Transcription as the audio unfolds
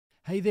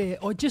Hey there,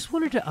 I just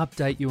wanted to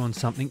update you on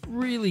something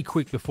really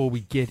quick before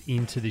we get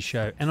into the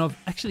show. And I've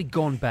actually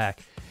gone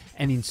back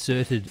and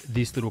inserted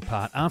this little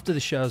part after the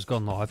show's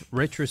gone live,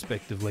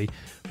 retrospectively,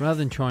 rather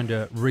than trying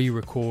to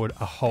re-record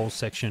a whole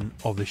section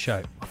of the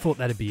show. I thought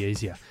that'd be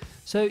easier.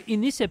 So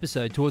in this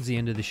episode, towards the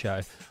end of the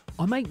show,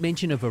 I make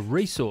mention of a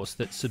resource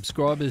that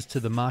subscribers to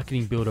the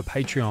Marketing Builder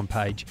Patreon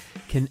page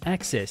can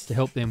access to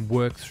help them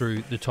work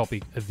through the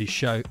topic of this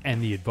show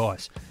and the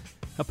advice.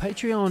 Now,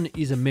 Patreon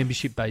is a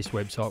membership-based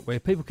website where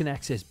people can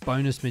access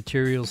bonus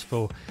materials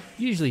for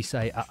usually,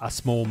 say, a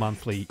small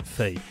monthly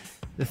fee.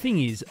 The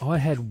thing is, I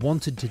had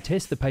wanted to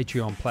test the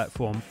Patreon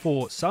platform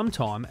for some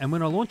time, and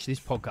when I launched this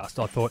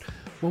podcast, I thought,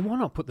 well, why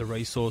not put the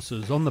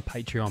resources on the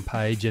Patreon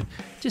page and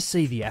just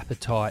see the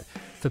appetite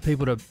for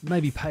people to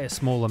maybe pay a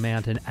small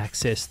amount and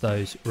access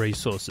those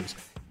resources.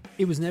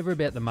 It was never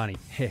about the money.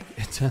 Heck,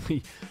 it's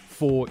only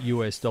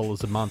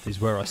 $4 a month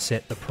is where I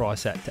set the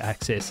price at to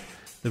access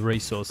the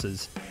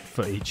resources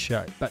for each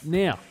show. But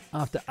now,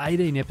 after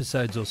 18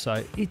 episodes or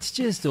so, it's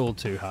just all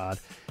too hard.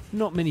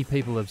 Not many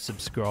people have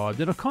subscribed,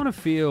 and I kind of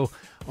feel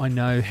I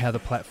know how the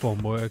platform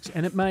works,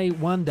 and it may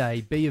one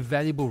day be a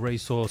valuable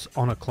resource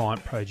on a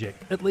client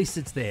project. At least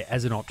it's there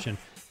as an option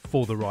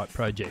for the right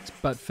projects.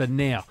 But for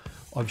now,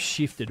 I've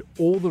shifted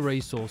all the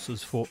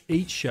resources for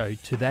each show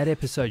to that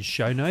episode's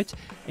show notes,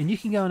 and you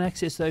can go and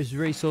access those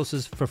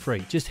resources for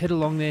free. Just head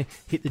along there,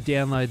 hit the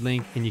download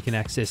link, and you can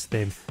access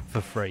them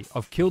for free.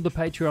 I've killed the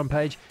Patreon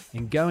page,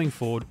 and going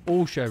forward,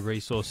 all show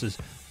resources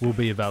will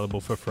be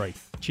available for free.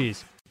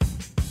 Cheers.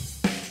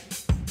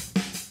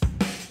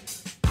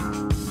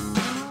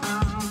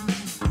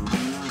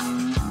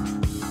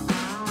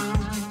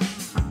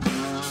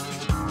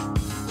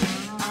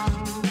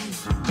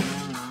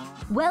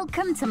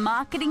 Welcome to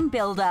Marketing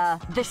Builder,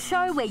 the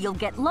show where you'll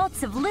get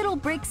lots of little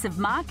bricks of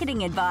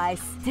marketing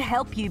advice to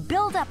help you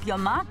build up your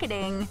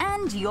marketing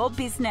and your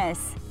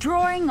business.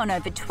 Drawing on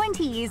over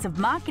 20 years of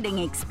marketing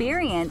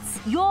experience,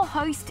 your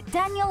host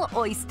Daniel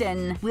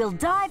Oyston will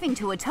dive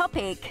into a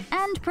topic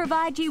and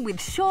provide you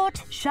with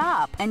short,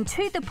 sharp and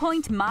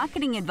to-the-point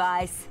marketing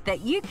advice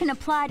that you can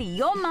apply to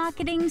your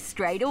marketing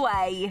straight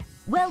away.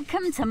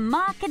 Welcome to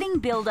Marketing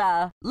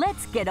Builder.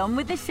 Let's get on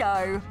with the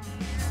show.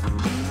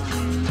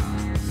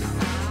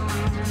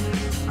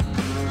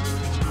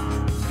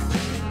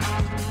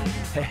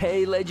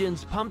 Hey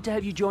legends, pumped to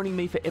have you joining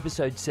me for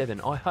episode 7.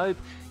 I hope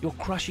you're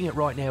crushing it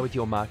right now with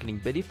your marketing,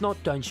 but if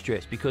not, don't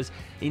stress, because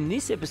in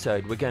this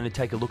episode we're going to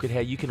take a look at how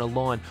you can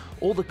align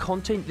all the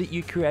content that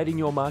you create in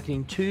your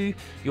marketing to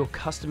your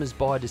customers'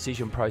 buyer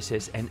decision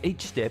process and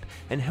each step,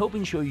 and help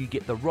ensure you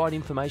get the right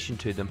information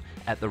to them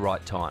at the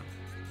right time.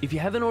 If you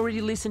haven't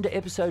already listened to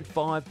episode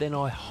 5, then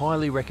I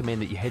highly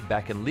recommend that you head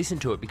back and listen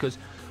to it, because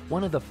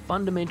one of the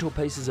fundamental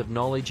pieces of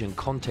knowledge and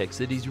context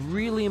that is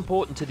really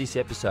important to this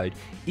episode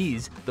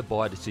is the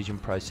buyer decision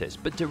process.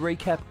 But to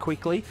recap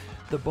quickly,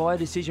 the buyer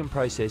decision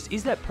process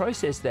is that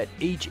process that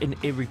each and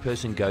every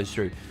person goes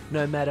through,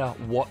 no matter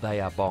what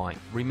they are buying.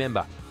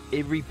 Remember,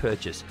 every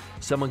purchase,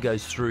 someone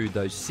goes through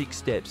those 6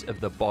 steps of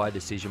the buyer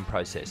decision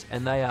process,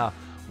 and they are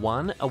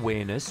 1,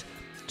 awareness,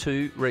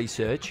 2,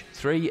 research,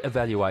 3,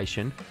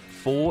 evaluation,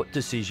 4,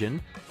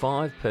 decision,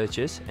 5,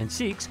 purchase, and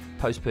 6,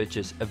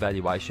 post-purchase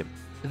evaluation.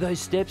 Those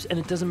steps, and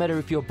it doesn't matter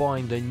if you're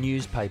buying the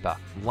newspaper,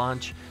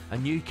 lunch, a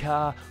new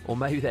car, or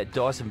maybe that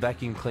Dyson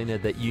vacuum cleaner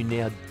that you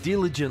now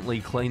diligently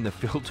clean the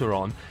filter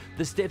on,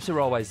 the steps are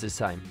always the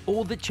same.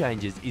 All that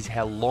changes is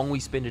how long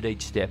we spend at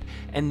each step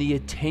and the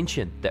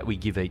attention that we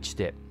give each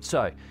step.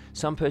 So,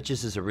 some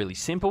purchases are really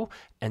simple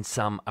and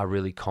some are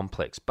really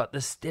complex, but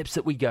the steps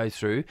that we go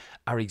through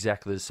are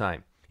exactly the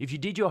same. If you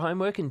did your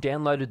homework and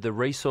downloaded the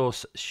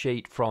resource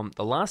sheet from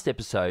the last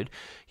episode,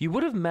 you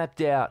would have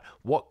mapped out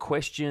what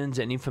questions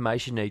and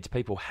information needs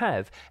people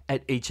have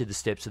at each of the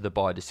steps of the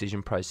buyer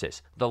decision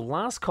process. The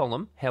last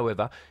column,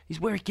 however,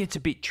 is where it gets a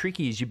bit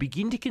tricky as you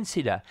begin to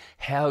consider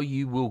how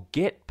you will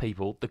get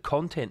people the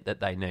content that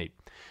they need.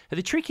 Now,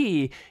 the trick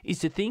here is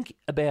to think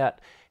about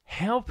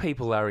how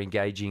people are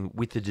engaging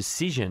with the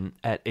decision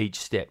at each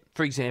step.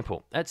 For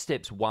example, at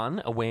steps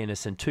 1,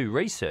 awareness, and 2,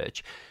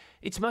 research,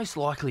 it's most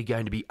likely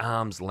going to be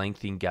arm's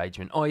length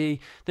engagement, i.e.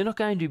 they're not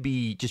going to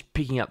be just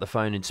picking up the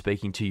phone and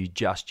speaking to you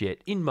just yet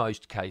in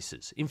most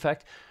cases. In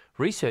fact,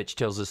 research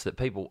tells us that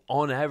people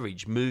on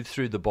average move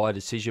through the buyer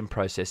decision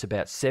process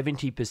about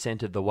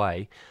 70% of the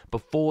way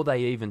before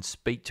they even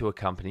speak to a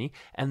company,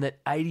 and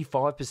that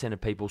 85%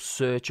 of people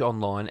search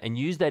online and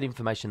use that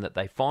information that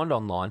they find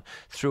online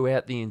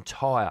throughout the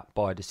entire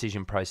buyer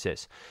decision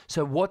process.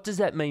 So what does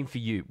that mean for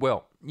you?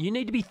 Well, you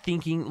need to be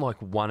thinking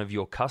like one of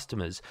your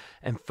customers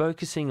and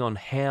focusing on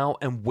how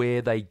and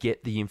where they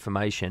get the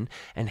information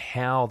and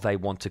how they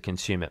want to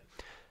consume it.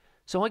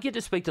 So I get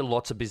to speak to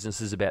lots of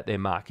businesses about their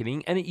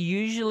marketing, and it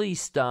usually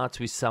starts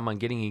with someone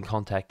getting in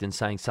contact and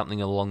saying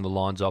something along the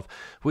lines of,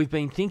 "We've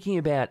been thinking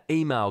about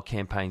email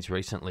campaigns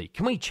recently.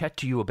 Can we chat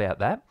to you about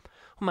that?"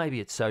 Or maybe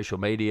it's social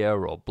media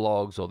or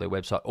blogs or their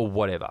website or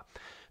whatever.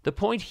 The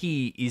point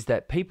here is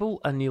that people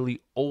are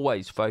nearly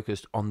always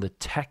focused on the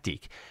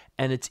tactic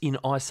and it's in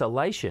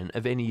isolation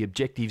of any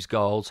objectives,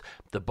 goals,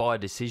 the buyer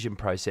decision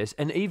process,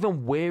 and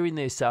even where in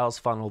their sales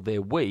funnel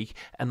they're weak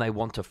and they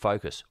want to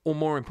focus, or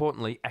more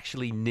importantly,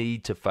 actually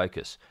need to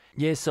focus.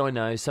 Yes, I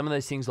know some of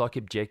those things like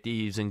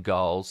objectives and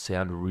goals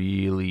sound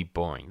really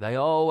boring. They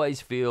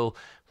always feel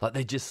like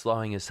they're just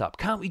slowing us up.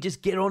 Can't we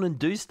just get on and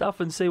do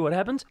stuff and see what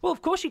happens? Well,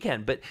 of course you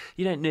can, but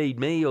you don't need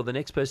me or the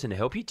next person to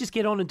help you. Just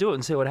get on and do it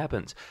and see what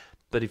happens.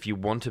 But if you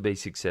want to be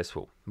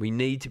successful, we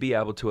need to be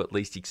able to at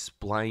least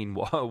explain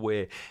why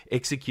we're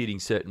executing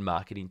certain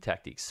marketing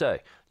tactics. So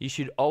you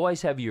should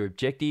always have your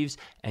objectives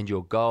and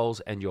your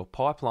goals and your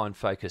pipeline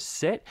focus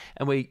set,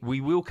 and we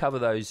will cover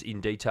those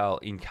in detail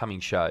in coming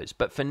shows.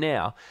 But for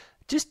now,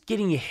 just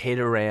getting your head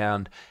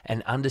around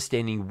and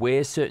understanding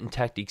where certain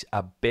tactics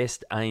are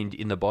best aimed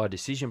in the buyer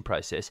decision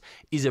process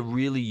is a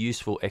really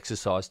useful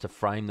exercise to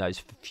frame those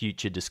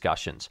future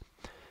discussions.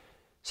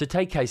 So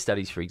take case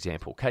studies, for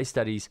example. Case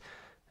studies,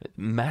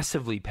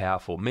 massively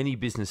powerful. Many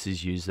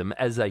businesses use them,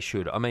 as they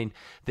should. I mean,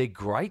 they're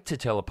great to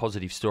tell a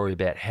positive story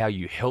about how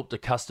you helped a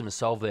customer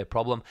solve their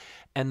problem,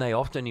 and they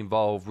often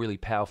involve really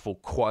powerful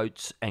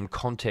quotes and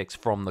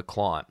context from the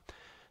client.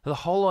 The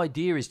whole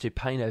idea is to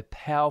paint a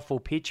powerful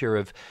picture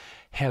of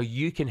how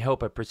you can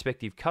help a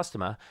prospective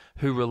customer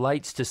who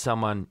relates to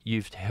someone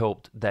you've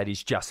helped that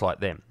is just like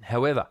them.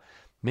 However,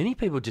 many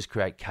people just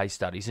create case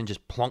studies and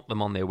just plonk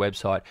them on their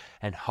website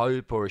and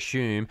hope or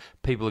assume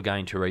people are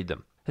going to read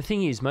them. The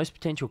thing is, most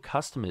potential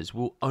customers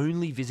will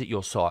only visit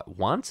your site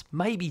once,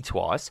 maybe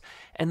twice,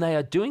 and they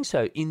are doing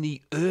so in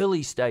the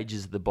early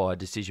stages of the buyer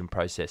decision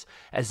process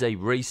as they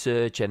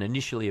research and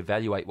initially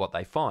evaluate what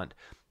they find.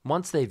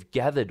 Once they've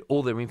gathered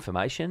all their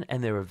information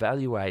and they're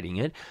evaluating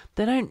it,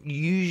 they don't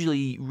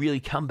usually really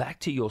come back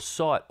to your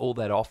site all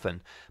that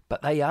often,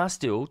 but they are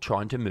still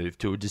trying to move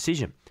to a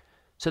decision.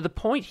 So the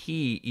point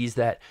here is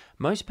that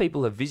most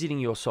people are visiting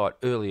your site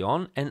early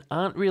on and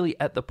aren't really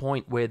at the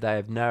point where they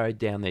have narrowed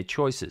down their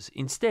choices.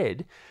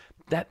 Instead,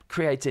 that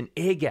creates an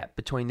air gap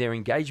between their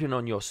engagement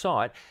on your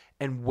site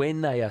and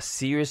when they are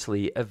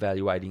seriously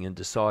evaluating and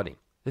deciding.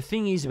 The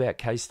thing is about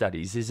case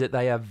studies is that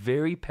they are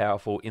very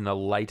powerful in the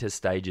later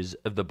stages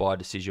of the buyer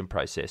decision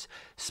process,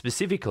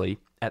 specifically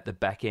at the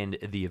back end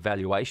of the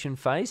evaluation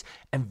phase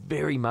and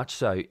very much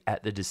so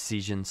at the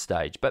decision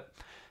stage. But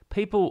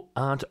people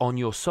aren't on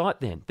your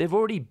site then. They've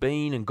already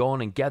been and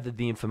gone and gathered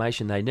the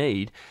information they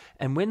need.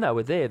 And when they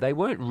were there, they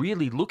weren't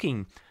really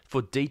looking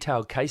for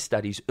detailed case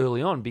studies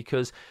early on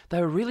because they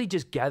were really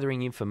just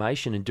gathering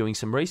information and doing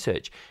some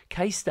research.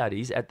 Case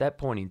studies at that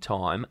point in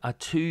time are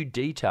too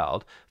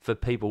detailed for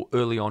people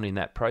early on in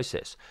that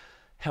process.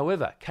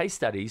 However, case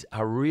studies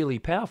are really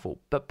powerful,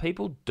 but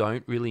people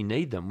don't really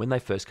need them when they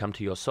first come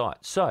to your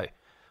site. So,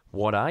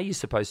 what are you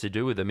supposed to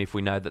do with them if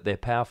we know that they're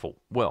powerful?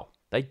 Well,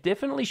 they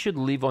definitely should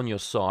live on your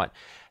site,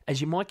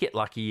 as you might get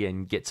lucky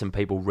and get some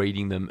people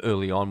reading them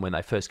early on when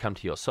they first come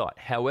to your site.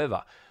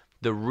 However,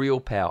 the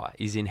real power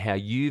is in how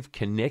you've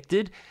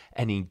connected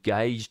and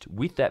engaged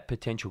with that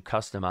potential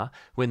customer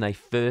when they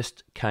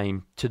first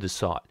came to the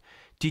site.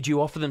 Did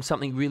you offer them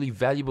something really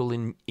valuable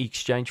in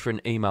exchange for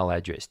an email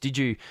address? Did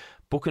you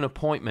book an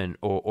appointment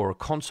or a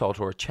consult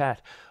or a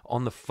chat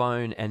on the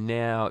phone and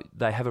now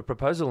they have a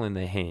proposal in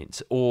their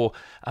hands? Or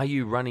are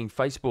you running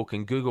Facebook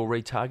and Google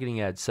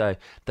retargeting ads so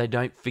they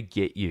don't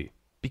forget you?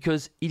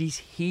 Because it is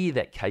here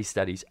that case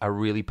studies are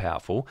really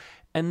powerful.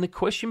 And the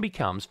question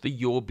becomes, for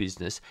your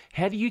business,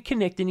 how do you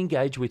connect and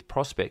engage with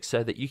prospects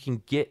so that you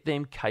can get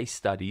them case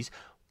studies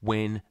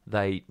when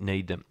they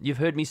need them? You've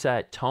heard me say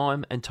it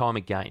time and time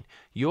again.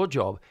 Your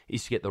job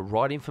is to get the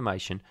right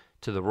information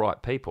to the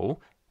right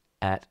people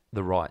at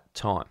the right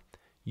time.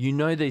 You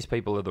know these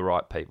people are the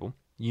right people.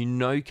 You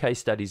know case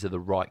studies are the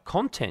right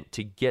content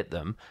to get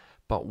them,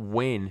 but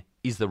when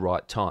is the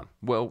right time?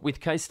 Well,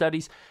 with case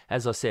studies,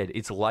 as I said,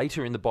 it's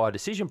later in the buyer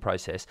decision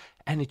process,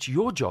 and it's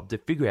your job to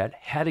figure out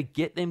how to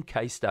get them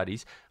case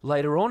studies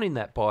later on in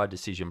that buyer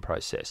decision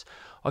process.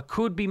 I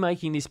could be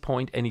making this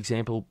point an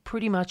example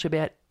pretty much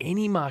about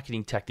any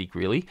marketing tactic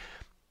really,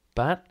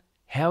 but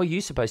how are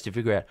you supposed to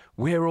figure out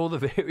where all the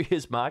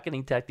various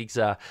marketing tactics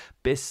are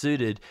best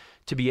suited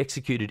to be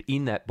executed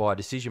in that buyer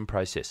decision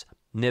process?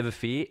 Never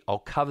fear, I'll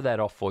cover that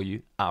off for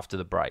you after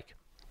the break.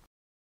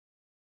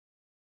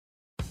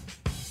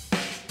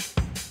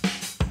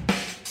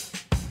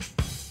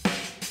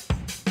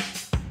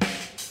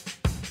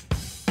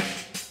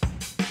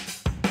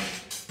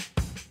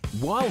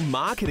 While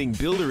Marketing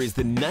Builder is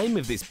the name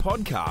of this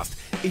podcast,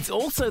 it's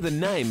also the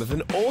name of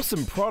an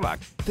awesome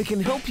product that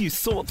can help you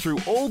sort through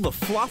all the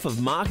fluff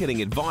of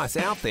marketing advice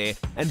out there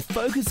and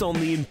focus on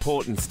the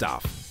important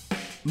stuff.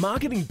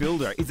 Marketing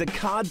Builder is a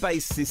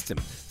card-based system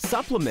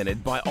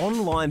supplemented by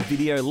online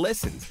video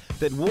lessons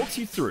that walks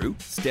you through,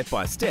 step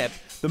by step,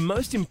 the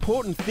most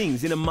important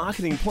things in a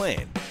marketing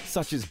plan,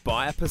 such as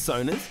buyer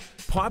personas,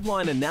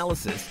 pipeline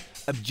analysis,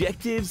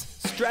 objectives,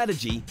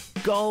 strategy,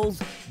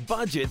 goals,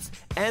 budgets,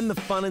 and the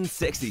fun and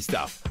sexy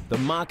stuff, the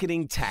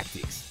marketing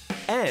tactics.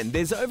 And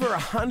there's over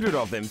 100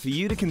 of them for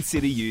you to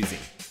consider using.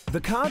 The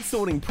card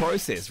sorting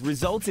process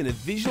results in a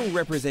visual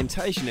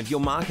representation of your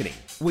marketing.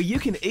 where you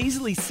can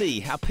easily see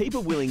how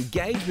people will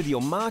engage with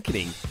your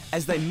marketing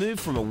as they move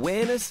from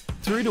awareness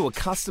through to a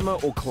customer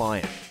or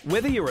client.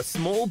 Whether you're a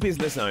small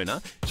business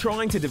owner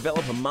trying to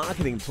develop a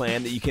marketing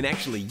plan that you can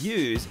actually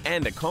use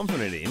and are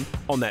confident in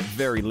on that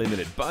very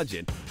limited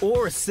budget,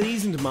 or a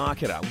seasoned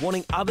marketer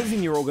wanting others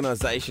in your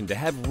organisation to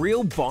have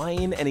real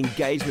buy-in and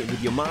engagement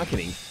with your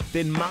marketing,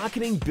 then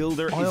Marketing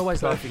Builder is I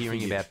always love perfect hearing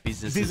for you. about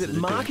businesses. Visit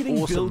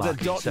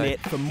marketingbuilder.net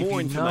for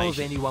more information. If you know of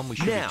anyone we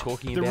should Now, be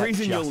talking the about,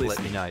 reason just you're let me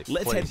listening. know.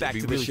 Let's Please. head back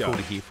It'd to be the really show. cool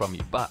to hear from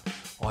you. But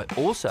I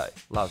also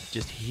love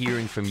just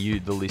hearing from you,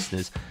 the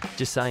listeners,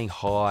 just saying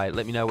hi.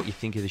 Let me know what you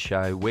think of the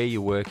show, where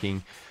you're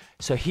working.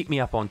 So hit me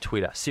up on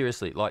Twitter.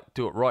 Seriously,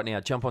 do it right now.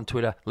 Jump on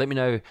Twitter. Let me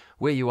know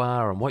where you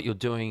are and what you're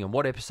doing and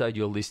what episode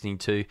you're listening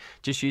to.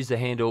 Just use the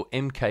handle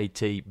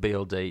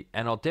MKTBLD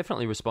and I'll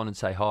definitely respond and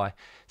say hi,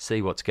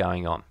 see what's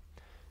going on.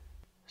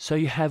 So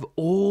you have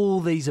all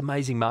these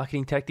amazing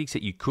marketing tactics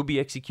that you could be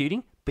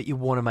executing, but you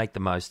want to make the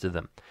most of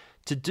them.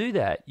 To do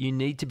that, you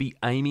need to be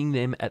aiming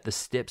them at the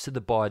steps of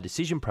the buyer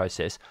decision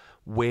process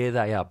where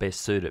they are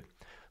best suited.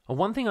 And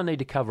one thing I need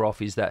to cover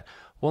off is that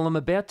while I'm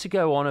about to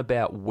go on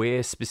about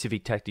where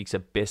specific tactics are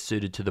best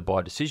suited to the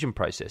buyer decision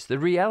process, the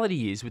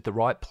reality is with the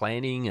right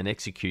planning and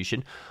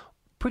execution,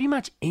 pretty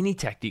much any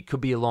tactic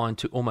could be aligned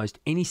to almost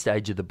any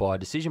stage of the buyer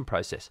decision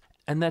process.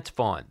 And that's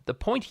fine. The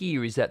point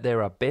here is that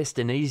there are best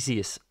and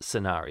easiest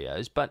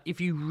scenarios, but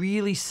if you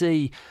really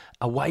see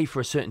a way for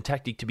a certain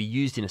tactic to be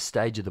used in a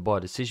stage of the buyer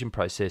decision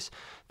process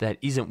that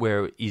isn't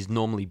where it is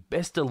normally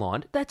best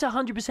aligned, that's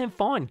 100%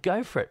 fine.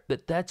 Go for it.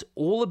 But that's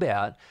all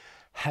about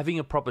having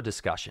a proper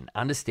discussion,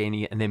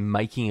 understanding it, and then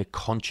making a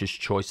conscious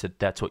choice that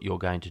that's what you're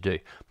going to do.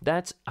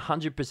 That's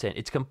 100%.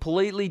 It's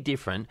completely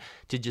different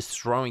to just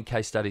throwing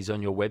case studies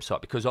on your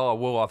website because, oh,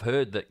 well, I've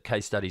heard that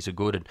case studies are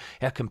good and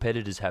our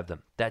competitors have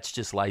them. That's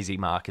just lazy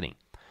marketing.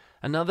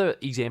 Another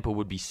example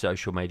would be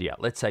social media.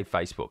 Let's say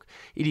Facebook.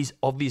 It is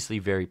obviously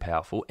very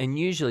powerful, and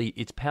usually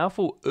it's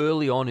powerful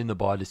early on in the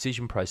buyer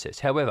decision process.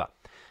 However,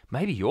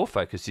 maybe your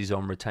focus is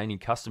on retaining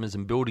customers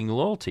and building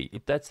loyalty.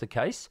 If that's the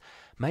case,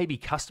 maybe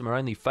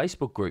customer-only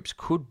Facebook groups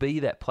could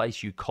be that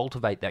place you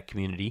cultivate that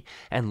community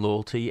and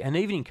loyalty and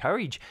even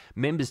encourage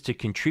members to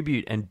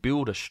contribute and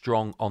build a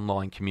strong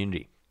online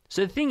community.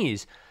 So the thing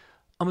is,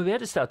 I'm about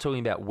to start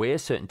talking about where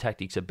certain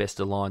tactics are best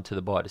aligned to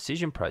the buyer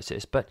decision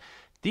process, but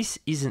this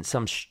isn't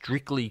some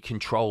strictly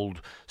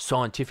controlled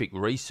scientific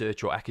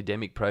research or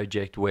academic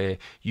project where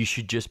you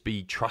should just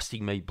be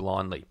trusting me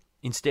blindly.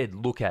 Instead,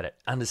 look at it,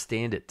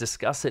 understand it,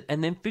 discuss it,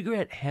 and then figure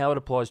out how it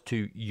applies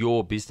to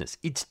your business.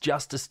 It's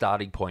just a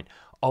starting point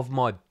of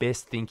my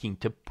best thinking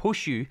to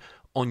push you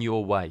on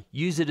your way.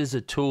 Use it as a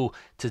tool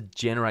to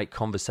generate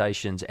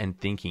conversations and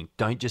thinking.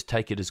 Don't just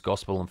take it as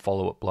gospel and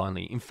follow it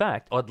blindly. In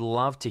fact, I'd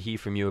love to hear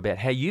from you about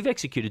how you've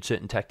executed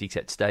certain tactics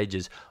at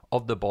stages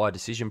of the buyer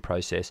decision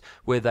process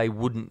where they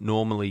wouldn't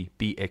normally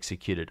be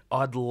executed.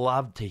 I'd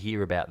love to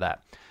hear about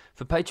that.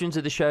 For patrons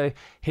of the show,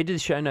 head to the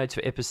show notes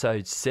for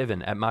episode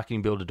 7 at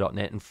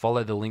marketingbuilder.net and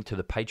follow the link to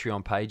the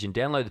Patreon page and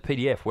download the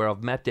PDF where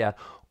I've mapped out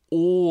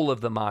all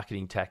of the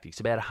marketing tactics,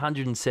 about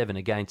 107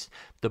 against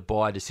the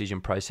buyer decision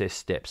process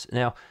steps.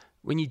 Now,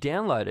 when you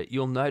download it,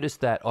 you'll notice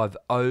that I've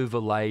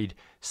overlaid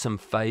some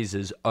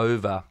phases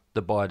over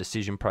the buyer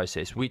decision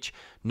process, which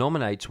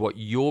nominates what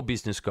your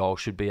business goal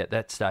should be at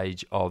that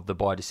stage of the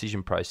buyer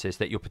decision process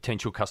that your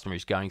potential customer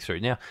is going through.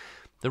 Now,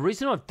 the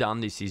reason I've done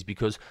this is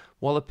because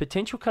while a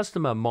potential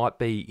customer might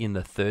be in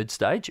the third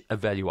stage,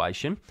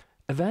 evaluation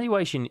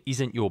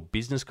isn't your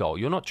business goal.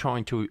 You're not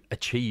trying to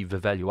achieve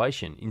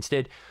evaluation.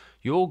 Instead,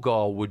 your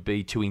goal would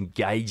be to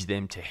engage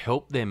them to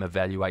help them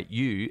evaluate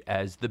you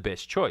as the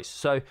best choice.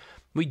 So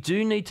we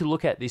do need to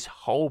look at this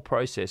whole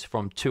process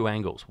from two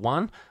angles.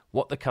 One,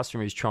 what the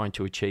customer is trying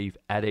to achieve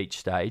at each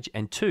stage,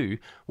 and two,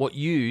 what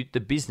you, the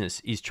business,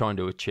 is trying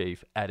to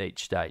achieve at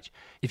each stage.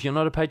 If you're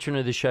not a patron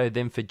of the show,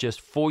 then for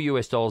just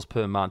 $4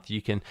 per month,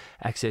 you can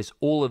access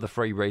all of the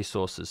free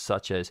resources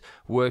such as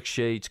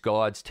worksheets,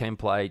 guides,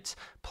 templates,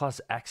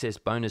 plus access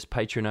bonus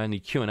patron-only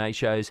Q&A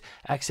shows,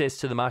 access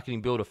to the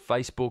Marketing Builder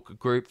Facebook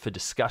group for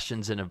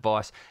discussions and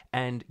advice,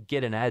 and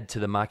get an add to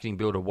the Marketing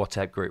Builder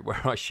WhatsApp group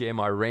where I share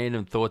my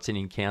random thoughts and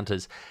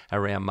encounters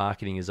around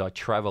marketing as I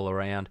travel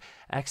around,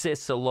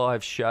 access to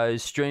live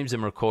shows, streams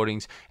and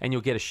recordings, and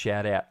you'll get a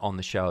shout out on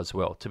the show as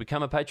well. To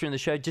become a patron of the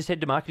show, just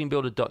head to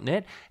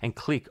marketingbuilder.net and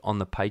click on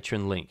the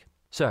patron link.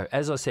 So,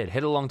 as I said,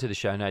 head along to the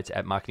show notes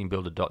at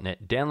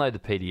marketingbuilder.net, download the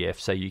PDF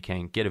so you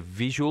can get a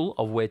visual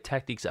of where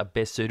tactics are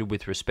best suited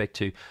with respect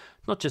to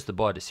not just the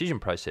buyer decision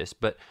process,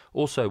 but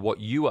also what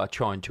you are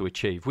trying to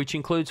achieve, which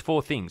includes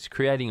 4 things: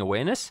 creating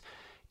awareness,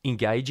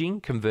 engaging,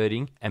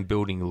 converting, and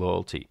building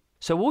loyalty.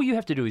 So all you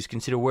have to do is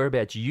consider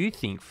whereabouts you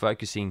think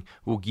focusing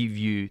will give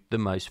you the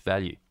most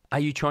value.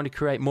 Are you trying to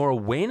create more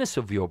awareness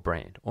of your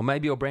brand? Or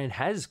maybe your brand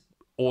has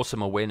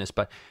awesome awareness,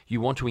 but you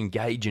want to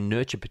engage and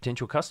nurture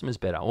potential customers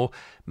better. Or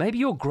maybe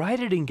you're great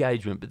at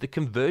engagement, but the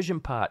conversion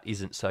part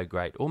isn't so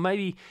great. Or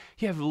maybe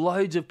you have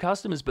loads of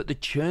customers, but the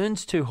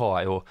churn's too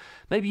high. Or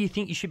maybe you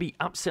think you should be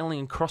upselling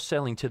and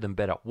cross-selling to them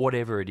better.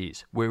 Whatever it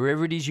is,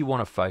 wherever it is you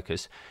want to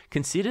focus,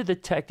 consider the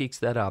tactics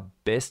that are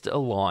best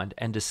aligned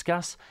and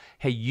discuss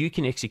how you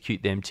can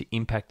execute them to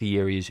impact the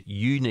areas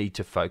you need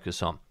to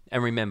focus on.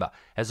 And remember,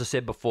 as I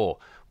said before,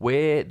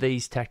 where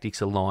these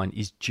tactics align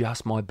is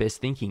just my best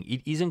thinking.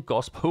 It isn't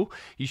gospel.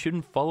 You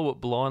shouldn't follow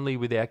it blindly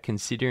without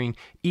considering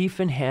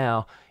if and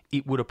how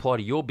it would apply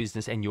to your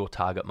business and your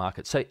target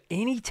market. So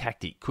any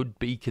tactic could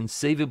be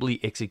conceivably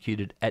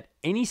executed at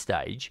any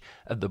stage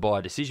of the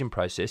buyer decision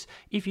process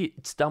if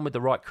it's done with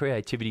the right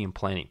creativity and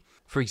planning.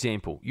 For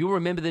example, you'll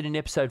remember that in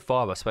episode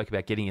 5, I spoke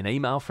about getting an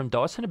email from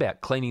Dyson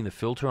about cleaning the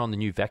filter on the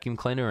new vacuum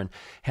cleaner and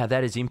how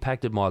that has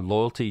impacted my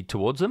loyalty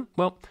towards them.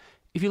 Well,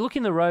 if you look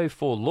in the row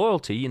for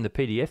loyalty in the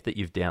PDF that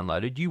you've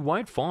downloaded, you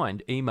won't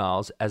find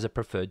emails as a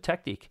preferred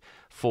tactic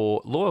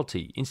for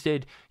loyalty.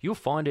 Instead, you'll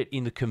find it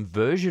in the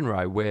conversion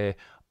row where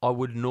I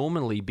would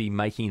normally be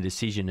making a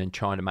decision and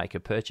trying to make a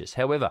purchase.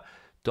 However,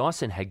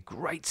 Dyson had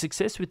great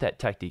success with that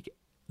tactic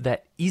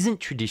that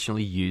isn't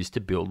traditionally used to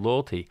build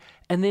loyalty.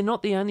 And they're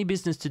not the only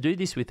business to do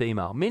this with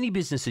email. Many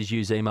businesses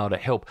use email to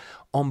help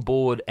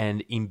onboard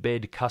and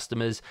embed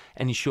customers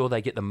and ensure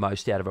they get the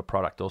most out of a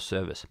product or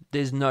service.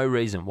 There's no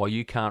reason why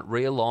you can't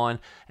realign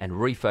and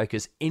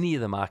refocus any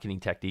of the marketing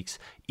tactics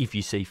if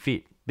you see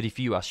fit. But if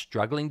you are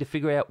struggling to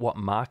figure out what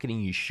marketing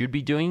you should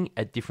be doing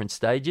at different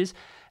stages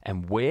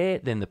and where,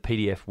 then the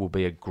PDF will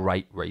be a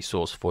great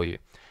resource for you.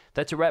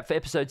 That's a wrap for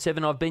episode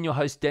 7. I've been your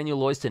host, Daniel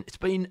Loyston. It's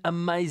been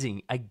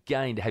amazing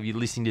again to have you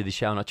listening to the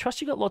show, and I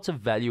trust you got lots of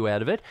value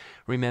out of it.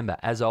 Remember,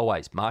 as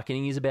always,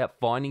 marketing is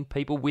about finding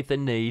people with a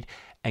need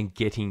and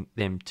getting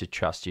them to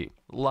trust you.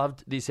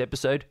 Loved this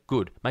episode?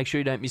 Good. Make sure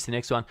you don't miss the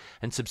next one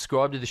and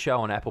subscribe to the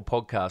show on Apple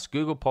Podcasts,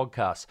 Google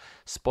Podcasts,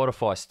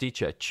 Spotify,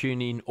 Stitcher,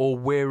 TuneIn, or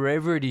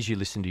wherever it is you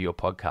listen to your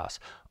podcasts.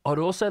 I'd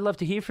also love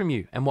to hear from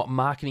you and what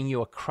marketing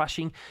you are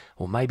crushing,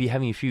 or maybe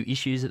having a few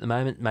issues at the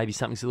moment. Maybe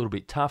something's a little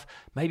bit tough.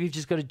 Maybe you've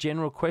just got a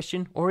general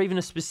question or even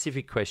a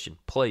specific question.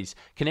 Please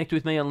connect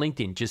with me on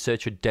LinkedIn. Just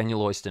search for Daniel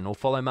Loyston, or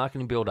follow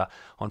Marketing Builder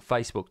on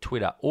Facebook,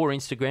 Twitter, or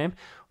Instagram.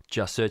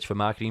 Just search for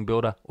Marketing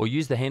Builder or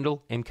use the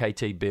handle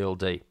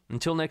MKTBLD.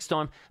 Until next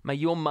time, may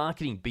your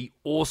marketing be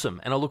awesome,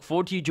 and I look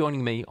forward to you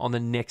joining me on the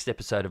next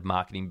episode of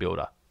Marketing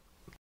Builder.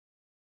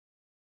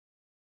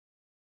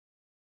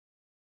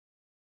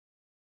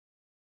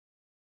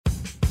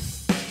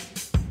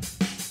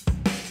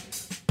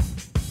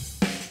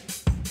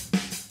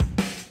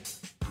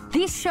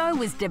 This show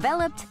was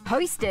developed,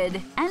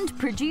 hosted, and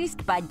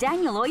produced by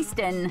Daniel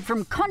Loyston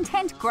from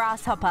Content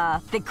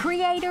Grasshopper, the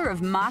creator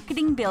of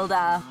Marketing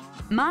Builder.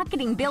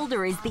 Marketing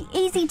Builder is the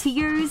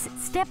easy-to-use,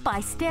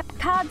 step-by-step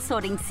card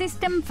sorting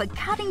system for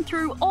cutting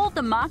through all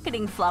the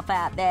marketing fluff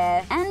out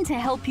there and to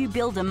help you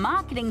build a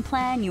marketing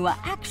plan you are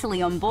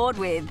actually on board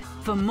with.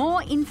 For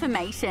more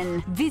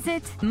information,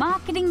 visit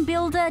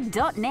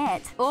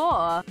marketingbuilder.net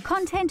or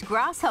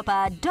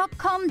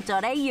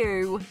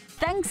contentgrasshopper.com.au.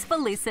 Thanks for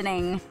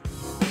listening.